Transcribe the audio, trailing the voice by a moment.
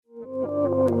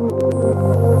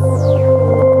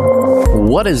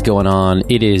What is going on?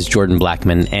 It is Jordan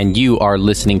Blackman, and you are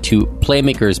listening to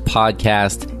Playmakers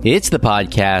Podcast. It's the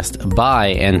podcast by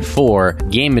and for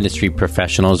game industry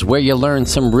professionals where you learn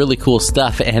some really cool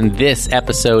stuff, and this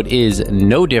episode is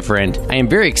no different. I am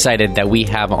very excited that we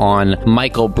have on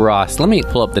Michael Bross. Let me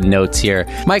pull up the notes here.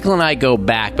 Michael and I go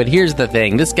back, but here's the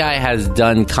thing. This guy has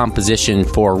done composition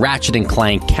for Ratchet &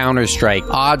 Clank, Counter-Strike,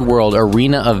 Oddworld,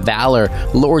 Arena of Valor,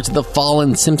 Lords of the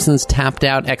Fallen, Simpsons Tapped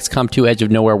Out, XCOM 2, Edge of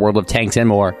Nowhere, World of Tanks,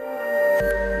 and more.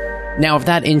 Now, if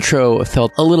that intro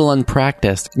felt a little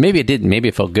unpracticed, maybe it didn't. Maybe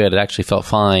it felt good. It actually felt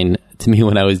fine to me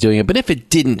when I was doing it. But if it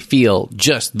didn't feel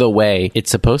just the way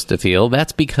it's supposed to feel,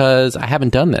 that's because I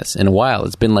haven't done this in a while.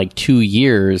 It's been like 2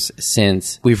 years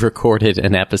since we've recorded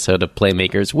an episode of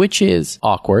Playmakers, which is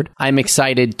awkward. I'm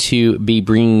excited to be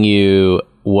bringing you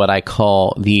what I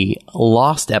call the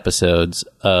lost episodes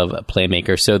of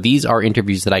Playmaker. So these are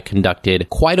interviews that I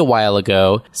conducted quite a while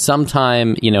ago,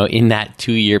 sometime, in that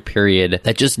 2-year period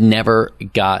that just never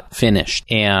got finished.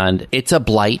 And it's a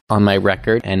blight on my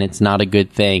record, and it's not a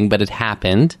good thing, but it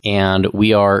happened. And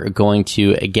we are going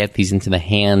to get these into the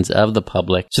hands of the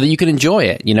public so that you can enjoy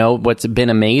it. What's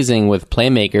been amazing with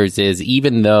Playmakers is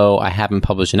even though I haven't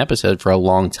published an episode for a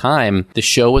long time, the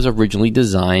show was originally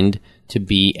designed to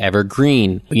be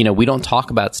evergreen. We don't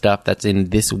talk about stuff that's in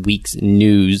this week's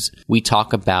news. We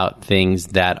talk about things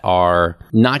that are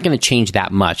not going to change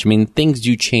that much. Things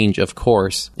do change, of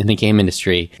course, in the game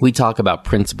industry. We talk about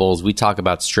principles. We talk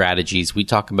about strategies. We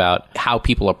talk about how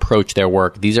people approach their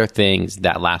work. These are things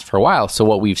that last for a while. So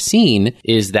what we've seen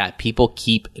is that people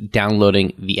keep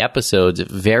downloading the episodes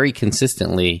very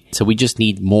consistently. So we just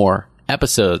need more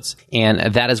episodes.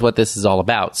 And that is what this is all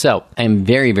about. So I'm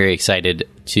very, very excited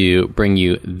to bring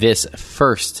you this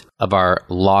first of our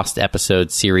Lost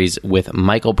Episode series with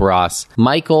Michael Bross.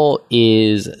 Michael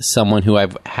is someone who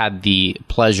I've had the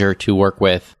pleasure to work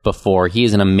with before. He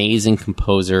is an amazing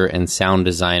composer and sound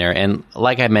designer. And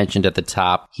like I mentioned at the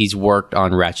top, he's worked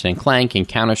on Ratchet & Clank and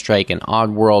Counter-Strike and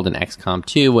Oddworld and XCOM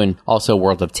 2 and also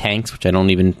World of Tanks, which I don't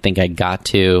even think I got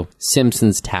to.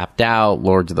 Simpsons Tapped Out,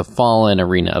 Lords of the Fallen,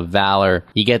 Arena of Valor.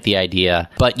 You get the idea.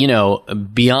 But,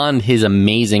 beyond his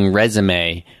amazing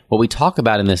resume, what we talk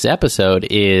about in this episode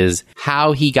is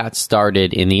how he got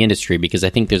started in the industry, because I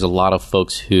think there's a lot of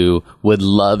folks who would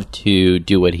love to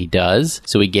do what he does.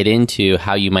 So we get into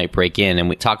how you might break in, and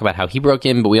we talk about how he broke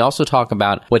in, but we also talk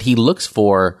about what he looks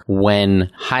for when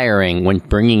hiring, when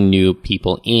bringing new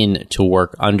people in to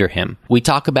work under him. We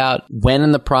talk about when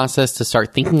in the process to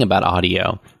start thinking about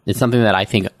audio. It's something that I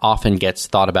think often gets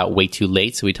thought about way too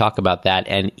late, so we talk about that.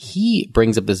 And he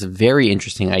brings up this very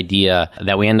interesting idea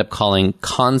that we end up calling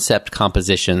concept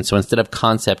composition. So instead of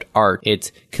concept art,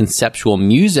 it's conceptual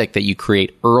music that you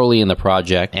create early in the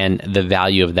project, and the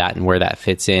value of that and where that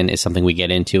fits in is something we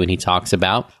get into. And he talks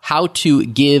about how to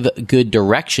give good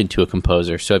direction to a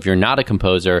composer. So if you're not a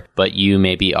composer, but you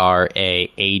maybe are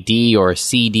a AD or a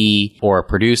CD or a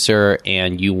producer,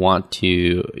 and you want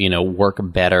to, work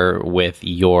better with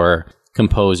your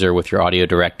composer, with your audio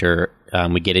director,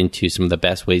 we get into some of the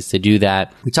best ways to do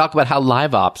that. We talk about how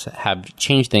live ops have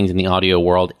changed things in the audio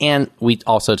world, and we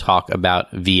also talk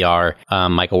about VR.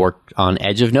 Michael worked on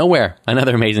Edge of Nowhere,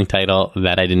 another amazing title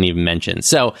that I didn't even mention.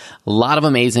 So a lot of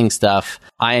amazing stuff.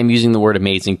 I am using the word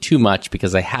amazing too much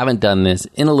because I haven't done this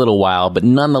in a little while, but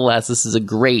nonetheless, this is a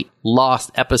great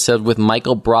Lost episode with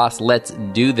Michael Bross. Let's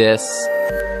do this.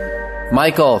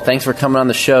 Michael, thanks for coming on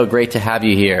the show. Great to have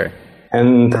you here.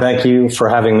 And thank you for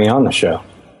having me on the show.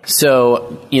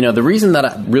 So, the reason that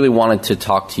I really wanted to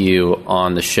talk to you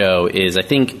on the show is I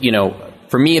think,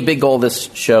 for me, a big goal of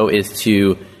this show is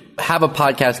to have a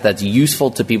podcast that's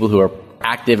useful to people who are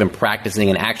active and practicing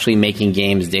and actually making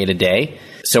games day to day.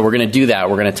 So we're going to do that.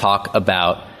 We're going to talk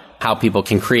about how people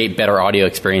can create better audio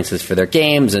experiences for their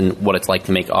games and what it's like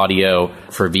to make audio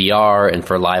for VR and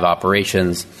for live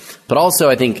operations. But also,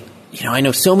 I think, I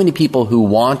know so many people who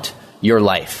want your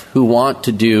life, who want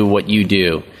to do what you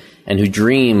do, and who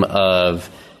dream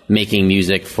of making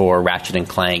music for Ratchet &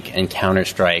 Clank and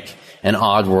Counter-Strike and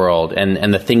Oddworld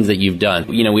and the things that you've done.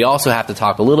 We also have to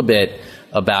talk a little bit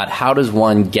about how does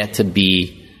one get to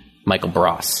be Michael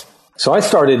Bross? So I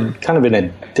started kind of in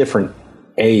a different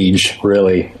age,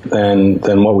 really,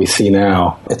 than what we see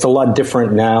now. It's a lot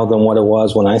different now than what it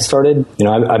was when I started.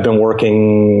 I've been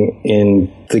working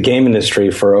in the game industry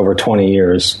for over 20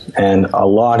 years, and a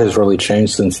lot has really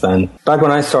changed since then. Back when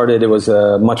I started, it was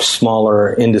a much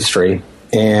smaller industry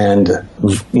and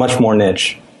much more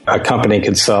niche. A company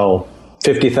could sell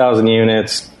 50,000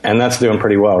 units, and that's doing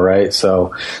pretty well, right?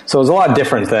 So it was a lot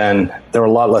different then. There were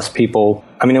a lot less people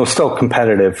I mean, it was still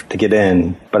competitive to get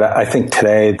in, but I think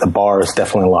today the bar is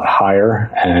definitely a lot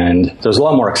higher and there's a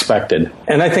lot more expected.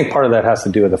 And I think part of that has to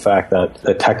do with the fact that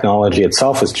the technology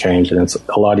itself has changed and it's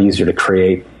a lot easier to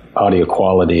create audio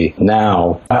quality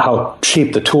now, how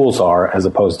cheap the tools are as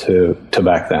opposed to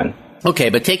back then. Okay,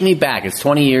 but take me back. It's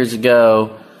 20 years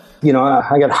ago. You know,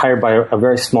 I got hired by a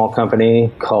very small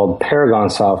company called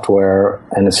Paragon Software,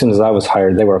 and as soon as I was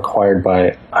hired, they were acquired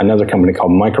by another company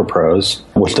called Microprose,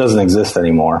 which doesn't exist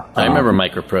anymore. I remember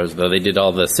Microprose, though. They did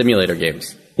all the simulator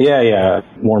games. Yeah.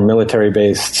 More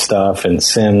military-based stuff and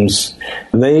Sims.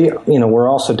 They, were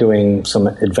also doing some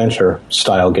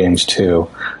adventure-style games, too.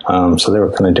 So they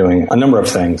were kind of doing a number of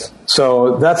things.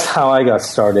 So that's how I got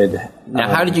started. Now,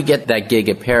 how did you get that gig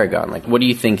at Paragon? Like, what do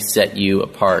you think set you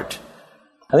apart?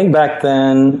 I think back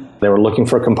then they were looking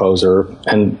for a composer.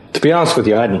 And to be honest with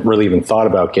you, I hadn't really even thought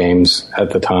about games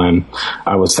at the time.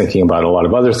 I was thinking about a lot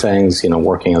of other things,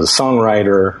 working as a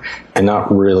songwriter and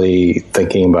not really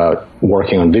thinking about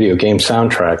working on video game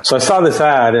soundtracks. So I saw this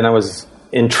ad and I was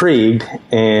intrigued.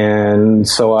 And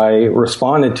so I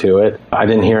responded to it. I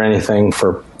didn't hear anything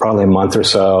for probably a month or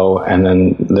so. And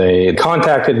then they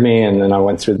contacted me and then I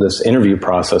went through this interview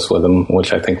process with them,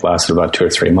 which I think lasted about 2 or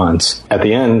 3 months. At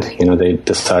the end, they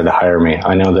decided to hire me.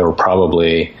 I know there were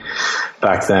probably,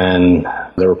 back then,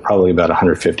 about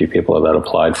 150 people that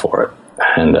applied for it.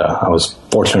 And I was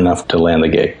fortunate enough to land the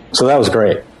gig. So that was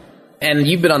great. And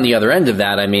you've been on the other end of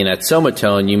that. I mean, at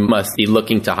Somatone, you must be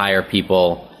looking to hire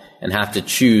people and have to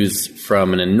choose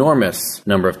from an enormous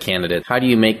number of candidates. How do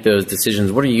you make those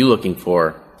decisions? What are you looking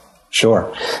for?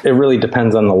 Sure. It really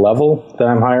depends on the level that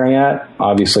I'm hiring at.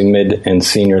 Obviously, mid and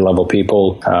senior level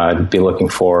people, I'd be looking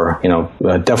for,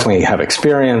 definitely have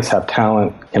experience, have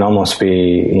talent, and almost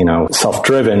be,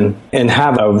 self-driven and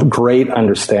have a great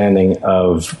understanding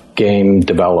of game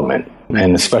development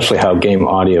and especially how game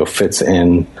audio fits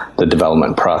in the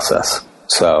development process.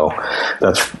 So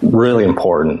that's really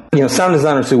important. Sound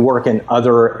designers who work in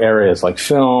other areas like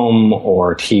film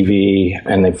or TV,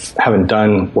 and they haven't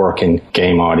done work in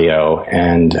game audio,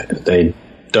 and they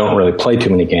don't really play too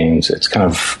many games. It's kind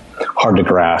of hard to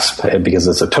grasp because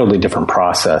it's a totally different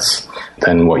process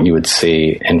than what you would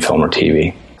see in film or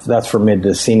TV. That's for mid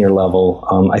to senior level.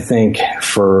 I think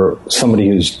for somebody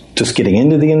who's just getting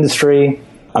into the industry,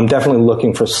 I'm definitely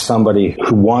looking for somebody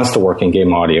who wants to work in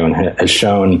game audio and has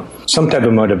shown some type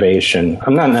of motivation.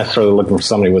 I'm not necessarily looking for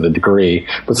somebody with a degree,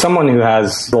 but someone who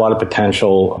has a lot of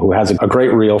potential, who has a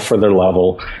great reel for their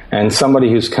level, and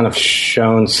somebody who's kind of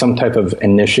shown some type of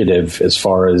initiative as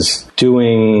far as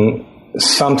doing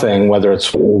something, whether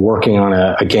it's working on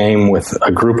a game with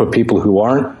a group of people who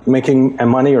aren't making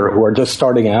money or who are just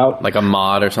starting out. Like a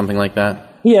mod or something like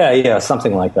that? Yeah,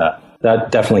 something like that.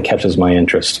 That definitely catches my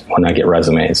interest when I get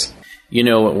resumes.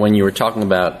 When you were talking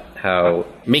about how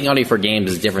making audio for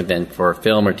games is different than for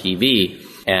film or TV,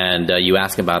 and you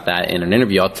ask about that in an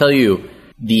interview, I'll tell you,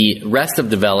 the rest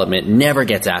of development never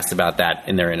gets asked about that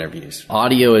in their interviews.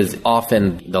 Audio is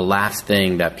often the last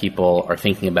thing that people are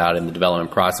thinking about in the development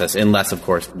process, unless, of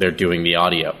course, they're doing the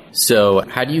audio. So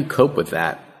how do you cope with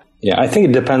that? Yeah, I think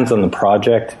it depends on the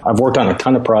project. I've worked on a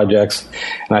ton of projects,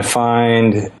 and I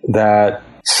find that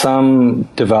some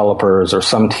developers or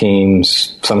some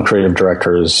teams, some creative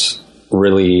directors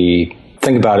really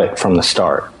think about it from the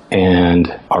start and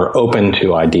are open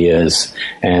to ideas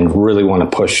and really want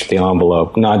to push the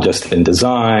envelope, not just in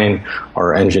design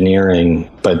or engineering,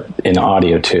 but in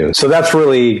audio too. So that's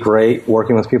really great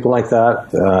working with people like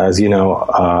that. As you know,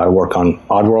 I work on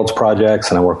Oddworlds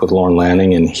projects and I work with Lorne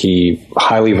Lanning, and he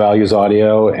highly values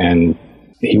audio and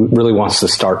he really wants to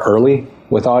start early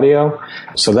with audio.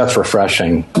 So that's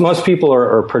refreshing. Most people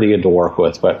are pretty good to work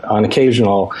with, but on occasion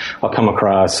I'll come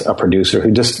across a producer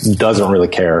who just doesn't really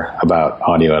care about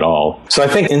audio at all. So I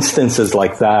think instances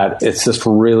like that, it's just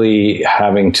really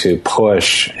having to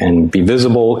push and be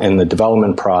visible in the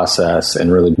development process and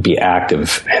really be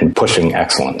active in pushing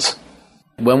excellence.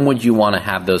 When would you want to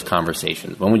have those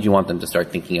conversations? When would you want them to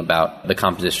start thinking about the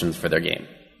compositions for their game?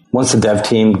 Once the dev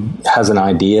team has an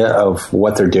idea of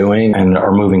what they're doing and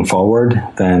are moving forward,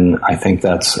 then I think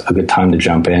that's a good time to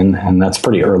jump in, and that's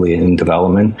pretty early in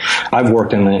development. I've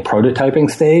worked in the prototyping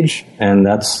stage, and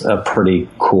that's a pretty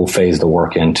cool phase to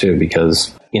work in too,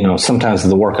 because, sometimes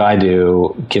the work I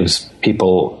do gives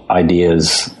people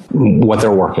ideas what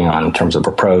they're working on in terms of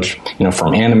approach,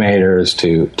 from animators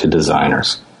to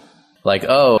designers. Like,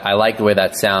 oh, I like the way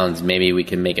that sounds. Maybe we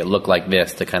can make it look like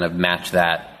this to kind of match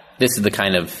that. This is the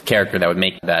kind of character that would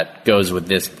make that goes with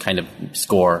this kind of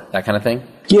score, that kind of thing?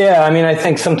 Yeah, I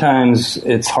think sometimes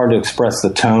it's hard to express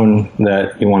the tone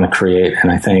that you want to create.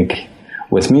 And I think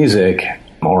with music,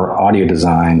 or audio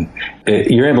design,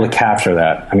 you're able to capture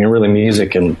that. I mean, really,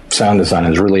 music and sound design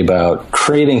is really about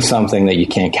creating something that you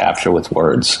can't capture with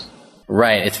words.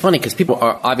 Right. It's funny because people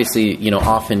are obviously,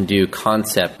 often do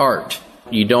concept art.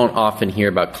 You don't often hear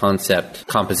about concept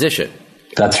composition.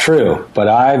 That's true. But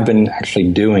I've been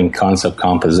actually doing concept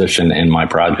composition in my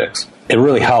projects. It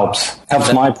really helps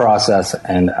my process.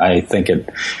 And I think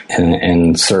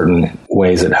in certain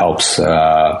ways, it helps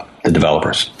the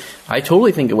developers. I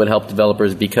totally think it would help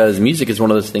developers because music is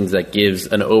one of those things that gives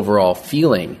an overall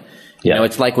feeling. Yeah.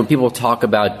 It's like when people talk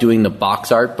about doing the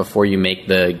box art before you make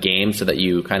the game so that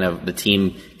you the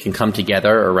team can come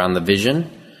together around the vision.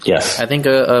 Yes. I think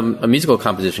a musical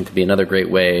composition could be another great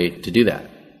way to do that.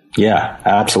 Yeah,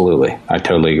 absolutely. I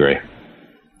totally agree.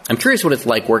 I'm curious what it's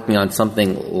like working on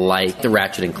something like the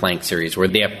Ratchet and Clank series, where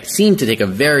they seem to take a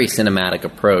very cinematic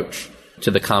approach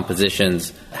to the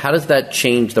compositions. How does that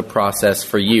change the process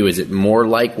for you? Is it more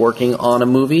like working on a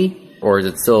movie, or is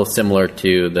it still similar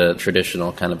to the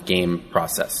traditional kind of game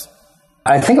process?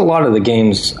 I think a lot of the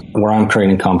games where I'm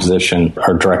creating composition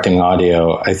or directing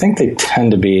audio, I think they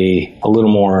tend to be a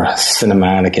little more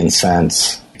cinematic in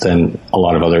sense than a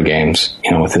lot of other games,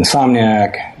 with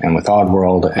Insomniac and with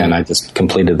Oddworld. And I just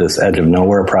completed this Edge of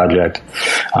Nowhere project,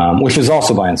 which is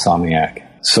also by Insomniac.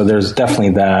 So there's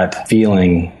definitely that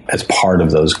feeling as part of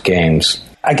those games.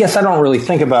 I guess I don't really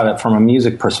think about it from a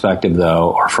music perspective,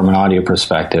 though, or from an audio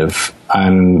perspective.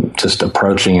 I'm just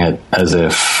approaching it as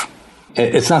if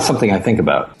it's not something I think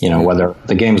about, whether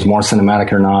the game's more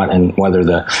cinematic or not and whether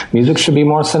the music should be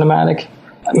more cinematic.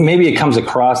 Maybe it comes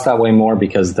across that way more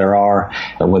because there are,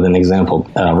 with an example,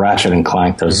 Ratchet and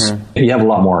Clank, you have a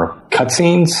lot more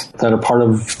cutscenes that are part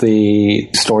of the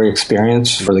story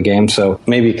experience for the game. So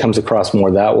maybe it comes across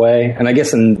more that way. And I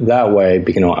guess in that way,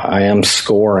 I am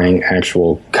scoring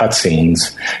actual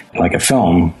cutscenes like a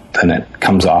film, then it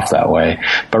comes off that way.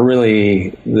 But really,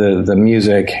 the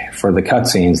music for the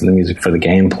cutscenes and the music for the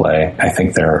gameplay, I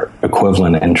think they're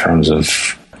equivalent in terms of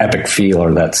epic feel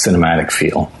or that cinematic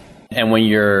feel. And when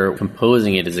you're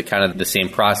composing it, is it kind of the same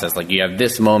process? Like you have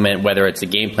this moment, whether it's a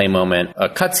gameplay moment, a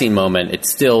cutscene moment,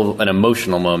 it's still an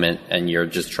emotional moment, and you're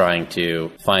just trying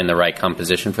to find the right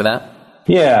composition for that?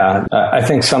 Yeah, I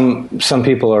think some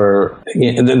people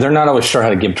they're not always sure how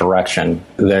to give direction.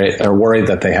 They're worried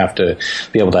that they have to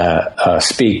be able to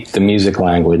speak the music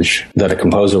language that a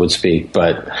composer would speak,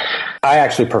 but I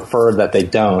actually prefer that they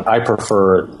don't. I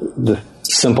prefer the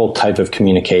simple type of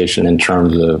communication in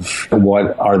terms of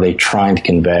what are they trying to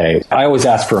convey. I always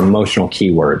ask for emotional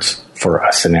keywords for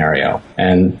a scenario,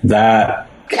 and that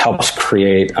helps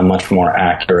create a much more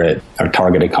accurate or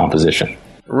targeted composition.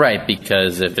 Right,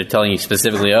 because if they're telling you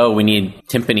specifically, we need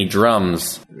timpani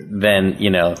drums, then,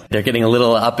 they're getting a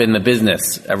little up in the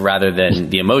business rather than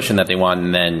the emotion that they want,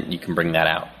 and then you can bring that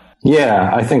out. Yeah,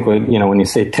 I think when you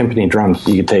say timpani drums,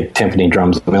 you could take timpani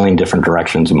drums a million different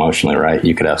directions emotionally, right?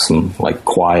 You could have some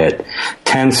quiet,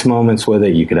 tense moments with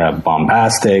it. You could have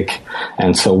bombastic.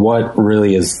 And so what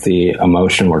really is the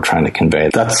emotion we're trying to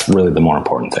convey? That's really the more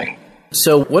important thing.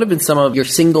 So what have been some of your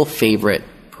single favorite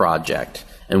project,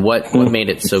 and what made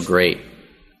it so great?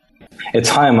 It's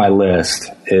high on my list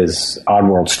is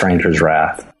Oddworld Stranger's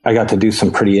Wrath. I got to do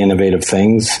some pretty innovative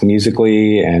things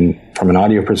musically and from an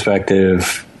audio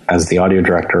perspective as the audio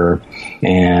director,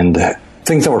 and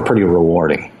things that were pretty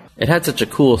rewarding. It had such a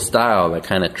cool style, that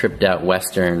kind of tripped out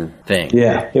Western thing.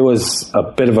 Yeah, it was a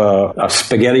bit of a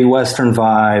spaghetti Western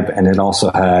vibe, and it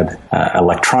also had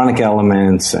electronic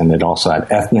elements, and it also had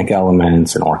ethnic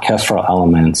elements and orchestral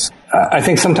elements. I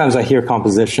think sometimes I hear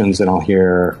compositions and I'll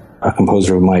hear a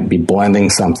composer who might be blending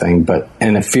something,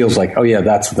 and it feels like,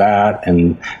 that's that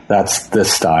and that's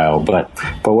this style. But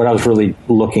what I was really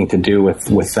looking to do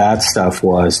with that stuff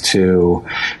was to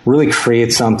really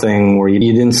create something where you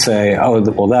didn't say,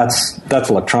 that's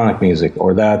electronic music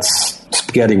or that's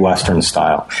spaghetti Western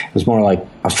style. It was more like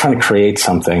I was trying to create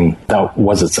something that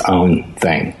was its own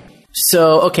thing.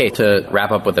 So, okay, to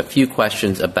wrap up with a few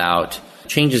questions about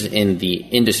changes in the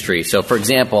industry. So, for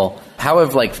example, how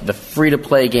have the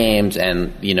free-to-play games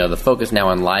and, the focus now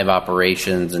on live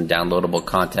operations and downloadable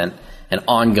content and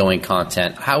ongoing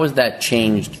content, how has that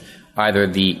changed either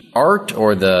the art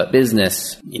or the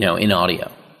business, in audio?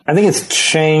 I think it's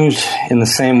changed in the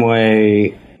same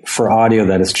way for audio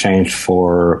that it's changed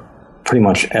for pretty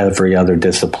much every other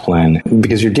discipline,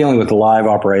 because you're dealing with live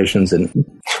operations. And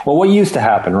what used to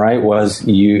happen, right, was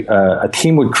a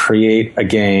team would create a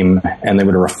game and they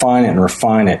would refine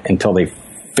it until they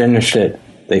finished it,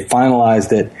 they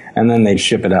finalized it, and then they'd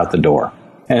ship it out the door.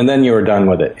 And then you were done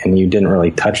with it and you didn't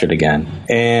really touch it again.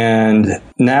 And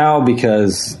now,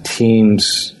 because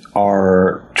teams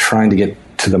are trying to get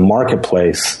to the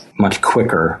marketplace much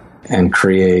quicker and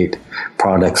create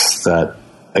products that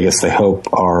I guess they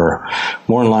hope are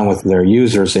more in line with their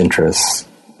users' interests.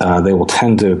 They will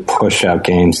tend to push out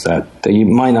games that you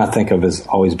might not think of as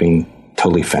always being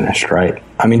totally finished, right?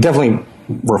 I mean, definitely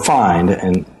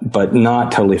refined, but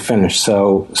not totally finished.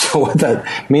 So what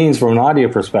that means from an audio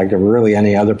perspective, or really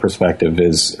any other perspective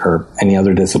or any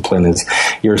other discipline, is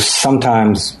you're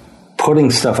sometimes putting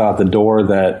stuff out the door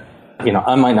that,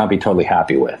 I might not be totally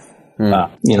happy with.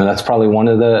 That's probably one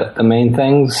of the main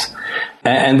things.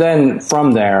 And then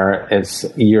from there,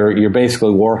 you're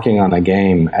basically working on a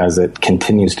game as it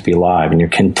continues to be live, and you're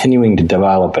continuing to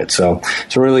develop it. So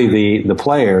really the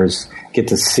players get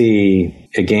to see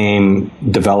a game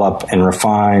develop and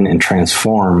refine and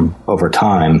transform over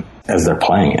time as they're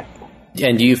playing it.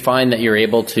 And do you find that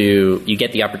you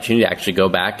get the opportunity to actually go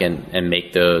back and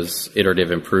make those iterative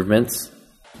improvements?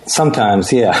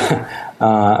 Sometimes, yeah.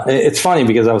 It's funny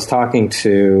because I was talking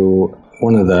to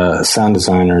one of the sound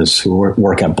designers who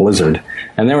work at Blizzard,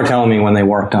 and they were telling me when they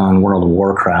worked on World of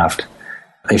Warcraft,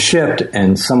 they shipped,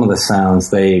 and some of the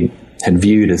sounds they had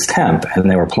viewed as temp, and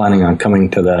they were planning on coming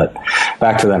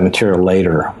back to that material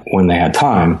later when they had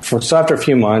time. So after a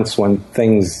few months, when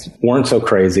things weren't so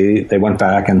crazy, they went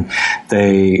back and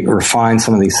they refined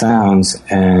some of these sounds,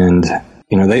 and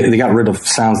they got rid of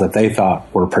sounds that they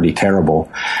thought were pretty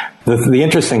terrible. The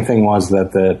interesting thing was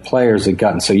that the players had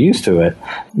gotten so used to it.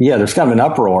 Yeah, there's kind of an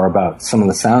uproar about some of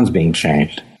the sounds being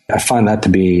changed. I find that to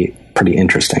be pretty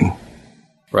interesting.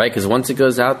 Right, because once it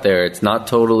goes out there, it's not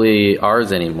totally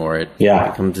ours anymore. It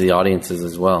becomes the audience's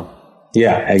as well.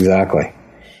 Yeah, exactly.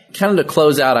 Kind of to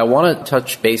close out, I want to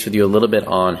touch base with you a little bit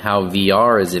on how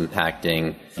VR is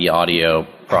impacting the audio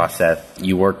process.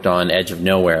 You worked on Edge of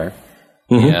Nowhere.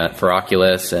 For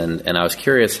Oculus, and I was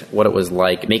curious what it was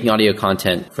like making audio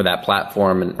content for that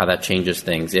platform and how that changes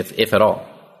things, if at all.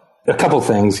 A couple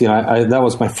things. That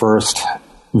was my first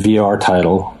VR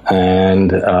title,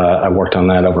 and I worked on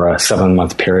that over a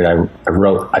 7-month period. I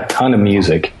wrote a ton of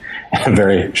music in a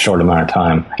very short amount of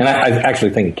time, and I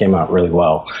actually think it came out really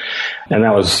well. And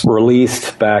that was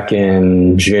released back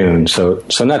in June, so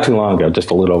not too long ago, just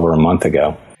a little over a month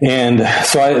ago. And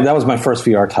so that was my first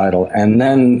VR title. And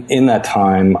then in that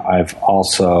time, I've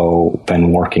also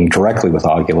been working directly with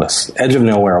Oculus. Edge of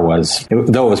Nowhere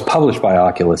though it was published by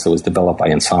Oculus, it was developed by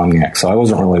Insomniac. So I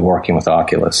wasn't really working with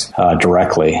Oculus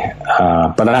directly.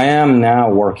 But I am now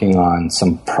working on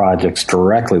some projects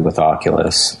directly with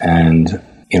Oculus and,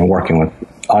 working with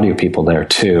audio people there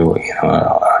too.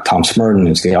 Tom Smurden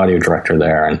is the audio director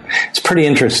there. And it's pretty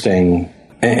interesting.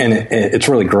 And it's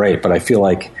really great, but I feel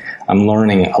like I'm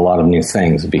learning a lot of new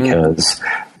things because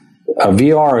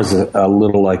VR is a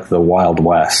little like the Wild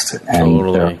West. And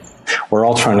totally. We're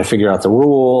all trying to figure out the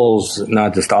rules,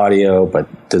 not just audio,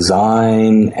 but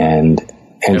design and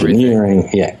engineering.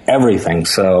 Everything.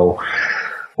 So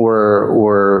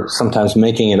we're sometimes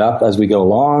making it up as we go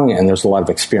along, and there's a lot of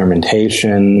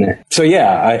experimentation. So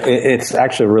it's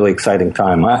actually a really exciting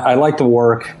time. I like to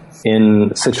work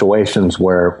in situations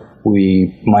where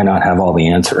we might not have all the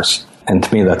answers. And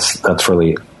to me, that's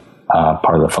really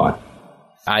part of the fun.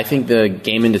 I think the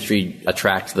game industry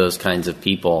attracts those kinds of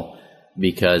people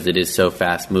because it is so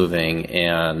fast moving,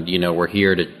 and we're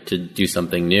here to do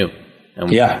something new.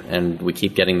 And we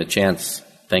keep getting the chance,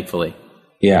 thankfully.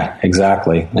 Yeah,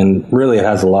 exactly. And really, it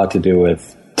has a lot to do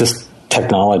with just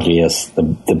technology as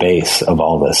the base of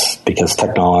all this, because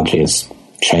technology is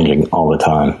changing all the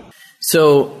time.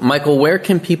 So, Michael, where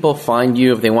can people find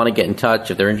you if they want to get in touch,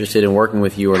 if they're interested in working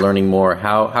with you or learning more?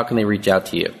 How can they reach out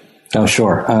to you? Oh,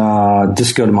 sure.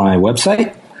 Just go to my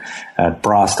website at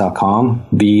bros.com,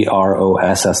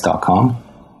 BROSS.com.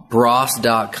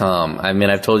 Bros.com. I mean,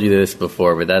 I've told you this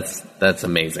before, but that's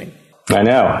amazing. I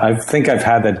know. I think I've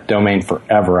had that domain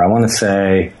forever. I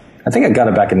think I got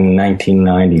it back in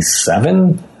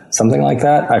 1997, something like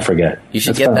that. I forget. You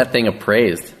should get that thing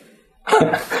appraised.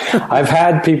 I've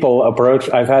had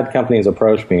companies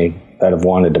approach me that have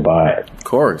wanted to buy it. Of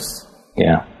course.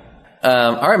 Yeah.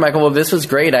 All right, Michael. Well, this was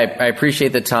great. I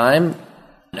appreciate the time.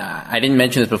 I didn't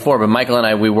mention this before, but Michael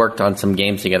and we worked on some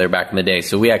games together back in the day,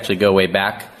 so we actually go way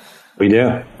back. We do.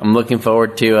 I'm looking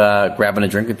forward to grabbing a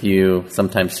drink with you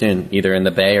sometime soon, either in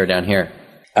the Bay or down here.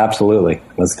 Absolutely.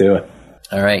 Let's do it.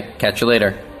 All right. Catch you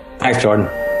later. Thanks, Jordan.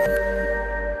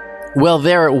 Well,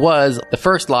 there it was, the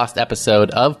first lost episode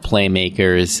of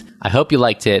Playmakers. I hope you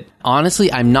liked it.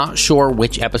 Honestly, I'm not sure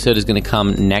which episode is going to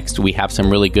come next. We have some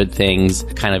really good things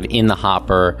kind of in the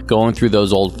hopper, going through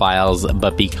those old files,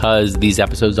 but because these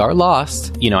episodes are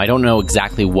lost, I don't know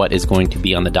exactly what is going to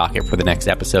be on the docket for the next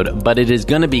episode, but it is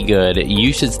going to be good.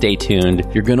 You should stay tuned.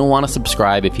 You're going to want to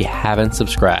subscribe if you haven't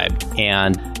subscribed.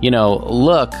 And,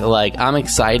 look, I'm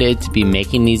excited to be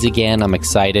making these again. I'm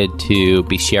excited to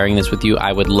be sharing this with you.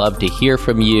 I would love to hear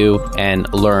from you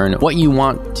and learn what you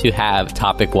want to have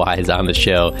topic-wise on the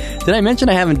show. Did I mention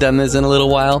I haven't done this in a little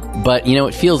while? But,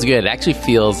 it feels good. It actually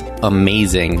feels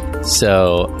amazing.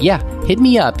 So, yeah, hit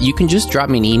me up. You can just drop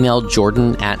me an email,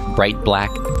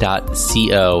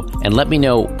 jordan@brightblack.co, and let me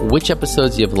know which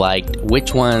episodes you've liked,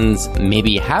 which ones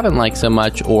maybe you haven't liked so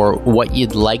much, or what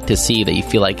you'd like to see that you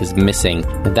feel like is missing.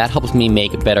 That helps me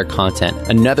make better content.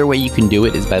 Another way you can do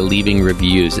it is by leaving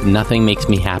reviews. Nothing makes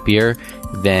me happier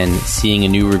than seeing a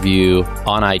new review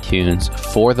on iTunes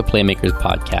for the Playmakers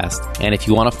podcast. And if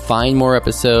you want to find more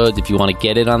episodes, if you want to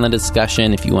get in on the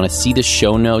discussion, if you want to see the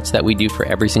show notes that we do for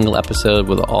every single episode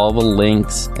with all the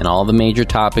links and all the major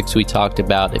topics we talked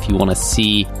about, if you want to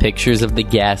see pictures of the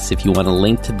guests, if you want to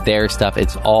link to their stuff,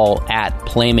 it's all at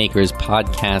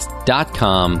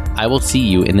playmakerspodcast.com. I will see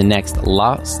you in the next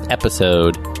lost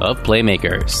episode of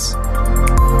Playmakers.